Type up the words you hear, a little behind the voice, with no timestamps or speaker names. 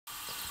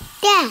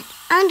Dad,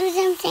 I'll do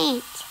some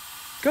things.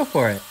 Go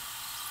for it.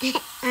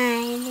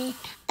 I need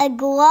a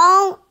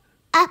grown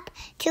up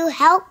to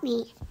help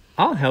me.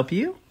 I'll help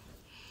you.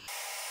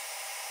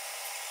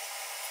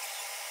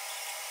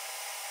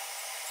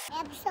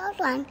 Episode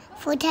 1,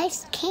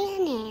 Vortex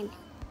Cannon.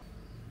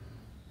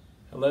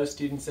 Hello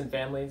students and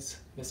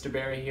families, Mr.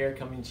 Barry here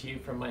coming to you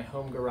from my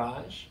home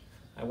garage.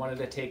 I wanted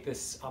to take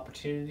this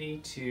opportunity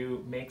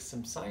to make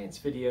some science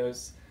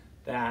videos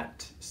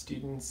that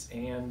students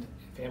and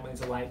families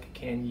alike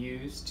can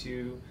use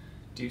to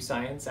do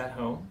science at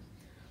home.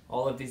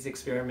 All of these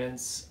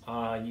experiments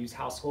use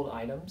household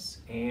items,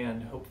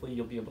 and hopefully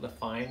you'll be able to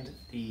find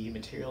the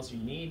materials you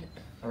need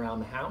around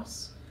the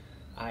house.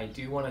 I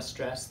do want to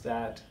stress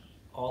that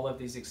all of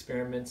these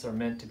experiments are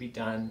meant to be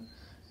done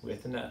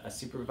with a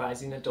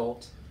supervising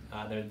adult.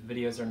 The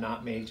videos are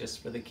not made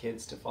just for the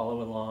kids to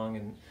follow along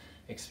and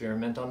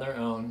experiment on their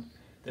own.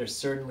 There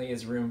certainly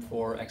is room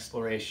for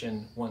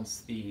exploration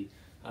once the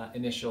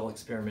initial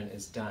experiment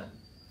is done.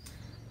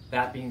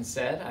 That being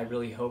said, I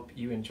really hope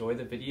you enjoy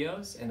the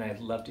videos, and I'd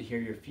love to hear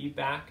your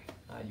feedback.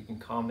 You can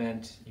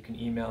comment, you can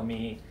email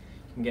me,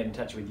 you can get in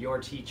touch with your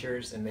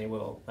teachers, and they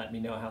will let me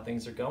know how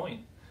things are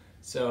going.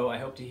 So I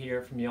hope to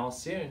hear from you all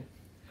soon.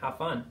 Have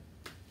fun.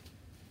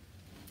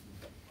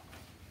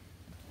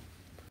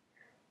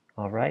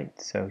 Alright,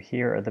 so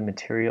here are the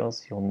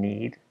materials you'll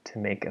need to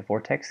make a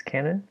vortex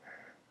cannon.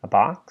 A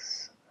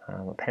box,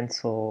 a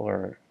pencil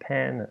or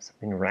pen,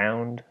 something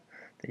round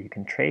that you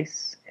can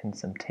trace, and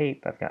some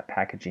tape. I've got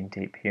packaging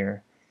tape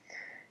here.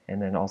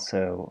 And then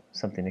also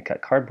something to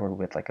cut cardboard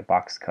with, like a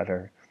box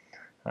cutter.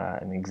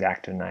 An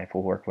X-Acto knife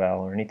will work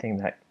well, or anything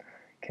that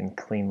can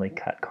cleanly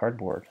cut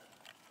cardboard.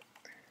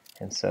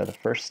 And so the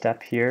first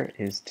step here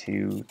is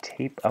to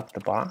tape up the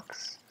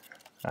box.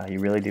 You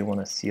really do want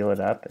to seal it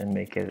up and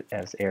make it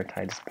as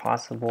airtight as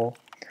possible.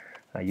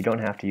 You don't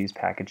have to use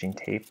packaging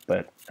tape,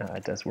 but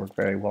it does work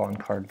very well on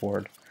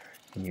cardboard.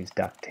 You can use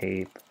duct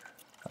tape,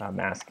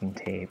 masking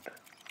tape,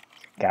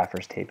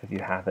 gaffer's tape if you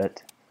have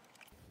it.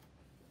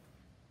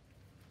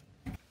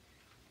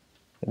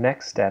 The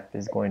next step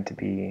is going to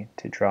be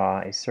to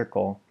draw a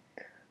circle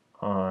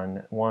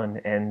on one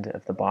end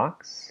of the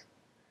box.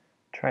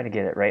 Try to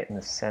get it right in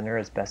the center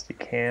as best you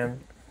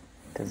can.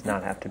 It does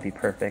not have to be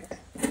perfect.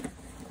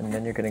 And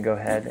then you're going to go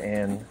ahead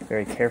and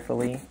very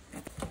carefully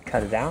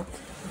cut it out.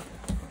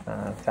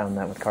 Found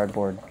that with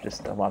cardboard,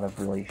 just a lot of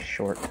really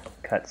short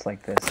cuts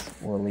like this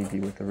will leave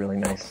you with a really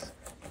nice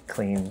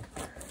clean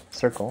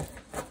circle.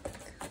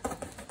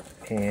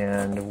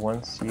 And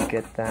once you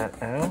get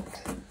that out,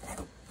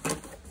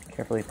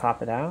 carefully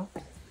pop it out,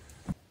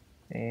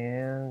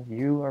 and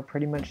you are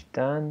pretty much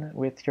done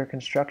with your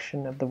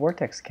construction of the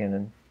vortex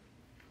cannon.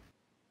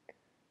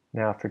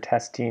 Now for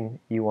testing,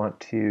 you want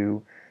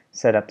to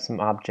set up some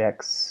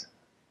objects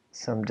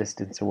some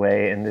distance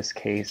away. In this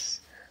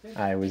case,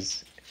 I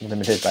was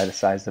limited by the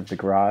size of the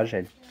garage.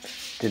 I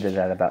did it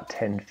at about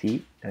 10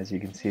 feet, as you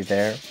can see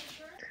there.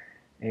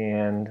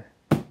 And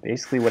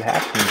basically what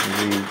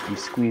happens is you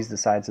squeeze the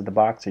sides of the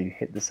box, or you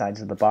hit the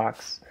sides of the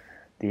box.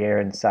 The air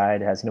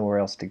inside has nowhere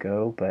else to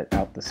go but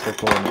out the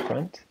circle in the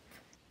front.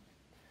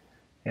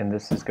 And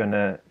this is going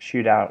to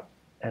shoot out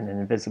an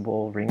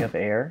invisible ring of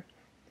air.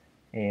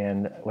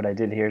 And what I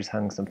did here is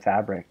hung some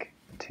fabric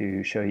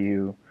to show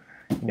you,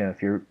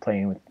 if you're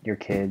playing with your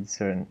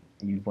kids and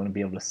you want to be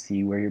able to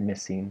see where you're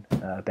missing,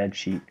 a bed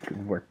sheet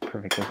could work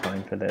perfectly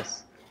fine for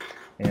this.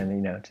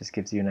 And it just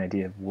gives you an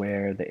idea of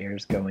where the air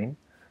is going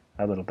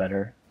a little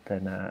better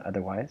than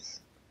otherwise.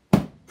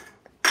 You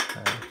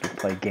can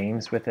play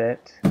games with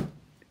it.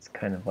 It's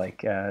kind of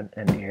like an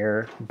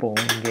air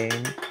bowling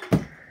game.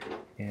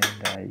 And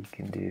you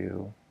can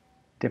do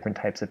different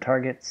types of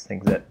targets,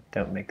 things that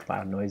don't make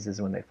loud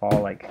noises when they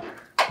fall, like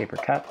paper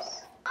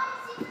cups.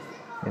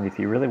 And if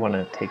you really want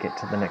to take it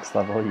to the next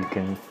level, you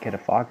can get a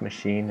fog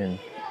machine and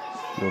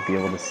you'll be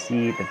able to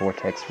see the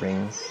vortex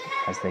rings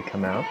as they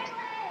come out,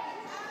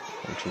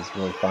 which is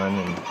really fun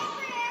and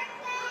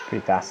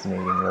pretty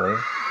fascinating, really.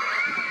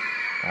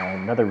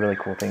 Another really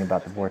cool thing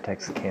about the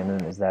vortex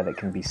cannon is that it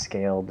can be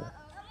scaled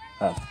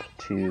up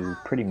to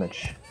pretty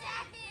much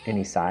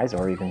any size,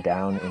 or even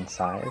down in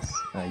size.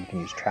 You can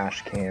use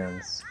trash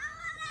cans.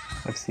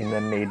 I've seen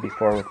them made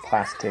before with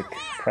plastic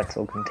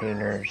pretzel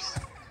containers.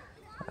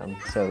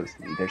 So it's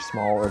either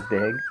small or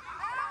big,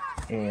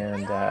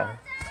 and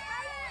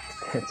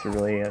it's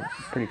really a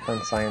pretty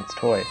fun science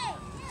toy.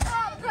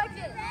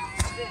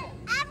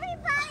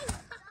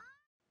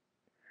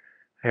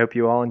 I hope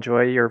you all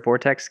enjoy your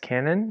vortex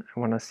cannon. I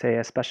want to say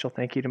a special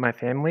thank you to my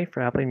family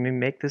for helping me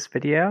make this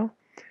video.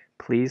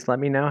 Please let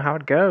me know how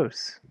it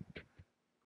goes.